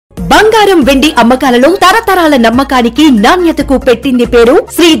బంగారం వెండి అమ్మకాలలో తరతరాల నమ్మకానికి నాణ్యతకు పెట్టింది పేరు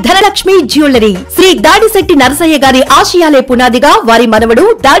శ్రీ ధనలక్ష్మి జ్యువెలరీ. శ్రీ దాడిశెట్టి నరసయ్య గారి ఆశయాలే పునాదిగా వారి మనవడు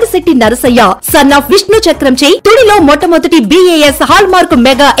దాడిశెట్టి నరసయ్య సన్ ఆఫ్ విష్ణు చక్రంచే తుడిలో మొట్టమొదటి BAS hall mark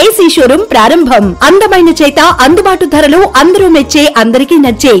mega AC showroom ప్రారంభం. అందమైన చేత అందుబాటు ధరలు అందరూ మెచ్చే అందరికీ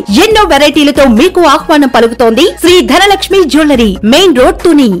నచ్చే ఎన్నో వెరైటీలతో మీకు ఆహ్వానం పలుకుతోంది Shri Dhanalakshmi jewellery, main road,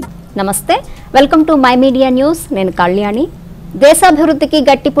 Tuni. నమస్తే, welcome to my media news. నేను కళ్యాణి. దేశాభివృద్ధికి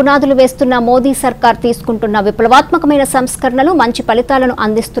గట్టి పునాదులు వేస్తున్న మోదీ సర్కార్ తీసుకుంటున్న విప్లవాత్మకమైన సంస్కరణలు మంచి ఫలితాలను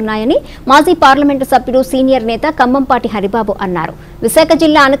అందిస్తున్నాయని మాజీ పార్లమెంటు సభ్యుడు సీనియర్ నేత కంబంపాటి హరిబాబు అన్నారు. విశాఖ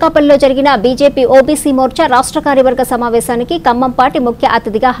జిల్లా అనకాపల్లిలో జరిగిన బీజేపీ OBC మోర్చా రాష్ట్ర కార్యవర్గ సమావేశానికి కంబంపాటి ముఖ్య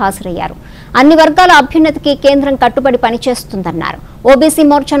అతిథిగా హాజరయ్యారు. అన్ని వర్గాల అభ్యున్నతికి కేంద్రం కట్టుబడి పనిచేస్తుందన్నారు. OBC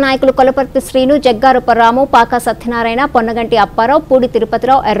మోర్చా నాయకులు కొలపర్తి శ్రీను, జగ్గారపు రాము, పాకా సత్యనారాయణ, పొన్నగంటి అప్పారావు, పూడి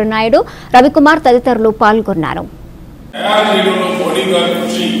తిరుపతిరావు, ఎర్రనాయుడు, రవికుమార్ తదితరులు పాల్గొన్నారు. మోడీ గారి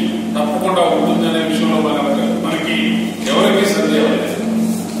కృషి తప్పకుండా ఉంటుందనే విషయంలో మనకి ఎవరికి సందేహం లేదు.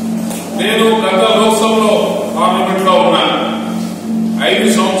 నేను గత లోక్సభలో పార్లమెంట్ లో ఉన్నాను. 5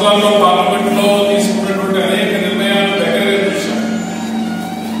 సంవత్సరాల్లో పార్లమెంట్ లో తీసుకున్నటువంటి అనేక నిర్ణయాలు దగ్గరే చూశాను.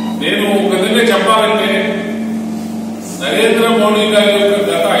 నేను గతంగా చెప్పాలంటే నరేంద్ర మోడీ గారి యొక్క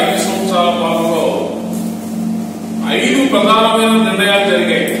గత 5 సంవత్సరాల పాలనలో 5 ప్రధానమైన నిర్ణయాలు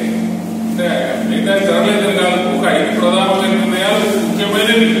జరిగాయి. అంటే మిగతా జరగలేదు కాదు, ఒక 5 ప్రధానమైన నిర్ణయాలు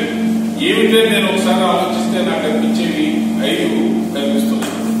ముఖ్యమైనవి ఏమిటో నేను ఒకసారి ఆలోచిస్తే నాకు అనిపించేవి 5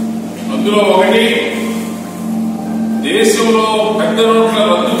 కనిపిస్తున్నాయి. అందులో ఒకటి, దేశంలో పెద్ద నోట్ల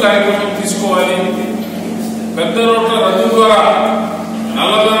రద్దు కార్యక్రమం తీసుకోవాలి. పెద్ద నోట్ల రద్దు ద్వారా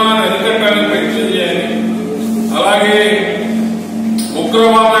నల్లధనాన్ని అరికట్టడానికి ప్రయత్నం చేయాలి. అలాగే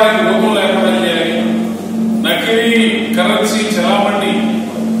ఉగ్రవాదానికి రూపం లేకుండా చేయాలి. నకిలీ కరెన్సీ చలామణి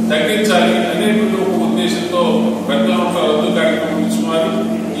తగ్గించాలి అనేటువంటి ఒక ఉద్దేశంతో పెద్ద నోట్ల రద్దు కార్యక్రమం తీసుకున్నారు.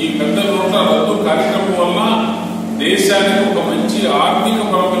 ఈ పెద్ద నోట్ల రద్దు కార్యక్రమం వల్ల దేశానికి ఒక మంచి ఆర్థిక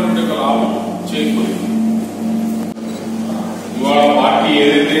పరమైనటువంటి లాభం చేకూరింది. ఇవాళ పార్టీ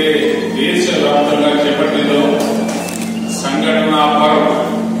ఏదైతే దేశవ్యాప్తంగా చేపట్టిందో సంఘటనా పరం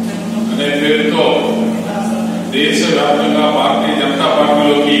అనే పేరుతో దేశవ్యాప్తంగా భారతీయ జనతా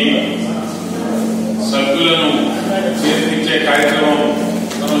పార్టీలోకి సభ్యులను చేర్పించే కార్యక్రమం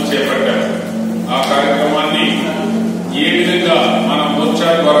మనం చేపట్టాము. ఆ కార్యక్రమాన్ని ఏ విధంగా మన మోర్చా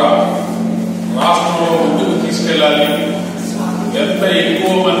ద్వారా రాష్ట్రంలో ముందుకు తీసుకెళ్లాలి, ఎంత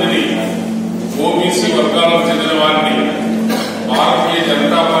ఎక్కువ